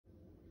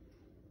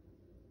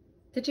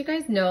Did you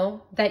guys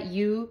know that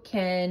you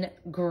can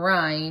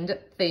grind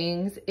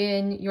things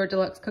in your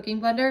Deluxe cooking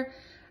blender?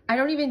 I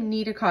don't even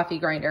need a coffee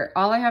grinder.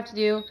 All I have to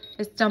do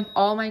is dump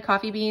all my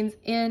coffee beans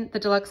in the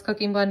Deluxe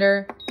cooking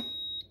blender,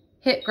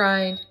 hit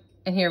grind,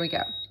 and here we go.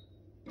 It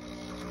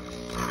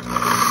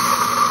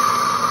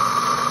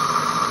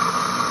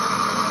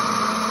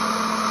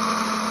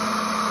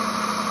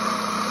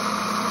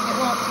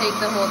won't take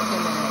the whole 2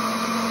 minutes.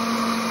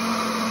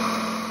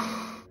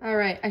 All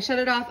right, I shut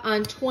it off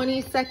on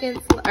 20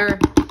 seconds,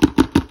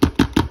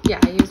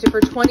 I used it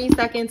for 20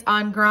 seconds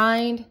on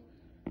grind.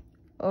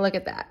 Look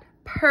at that,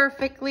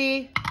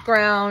 perfectly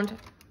ground.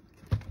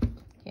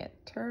 Can't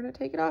turn or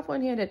take it off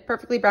one-handed.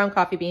 Perfectly brown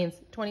coffee beans,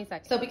 20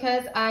 seconds. So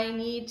because I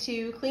need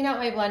to clean out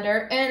my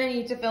blender and I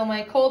need to fill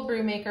my cold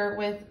brew maker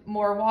with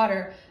more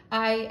water,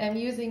 I am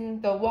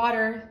using the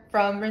water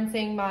from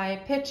rinsing my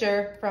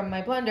pitcher from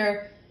my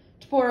blender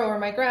to pour over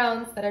my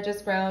grounds that I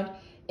just ground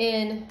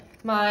in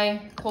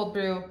my cold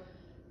brew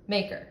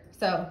maker.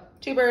 So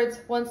 2 birds,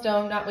 1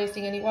 stone, not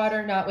wasting any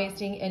water, not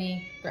wasting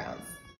any grounds.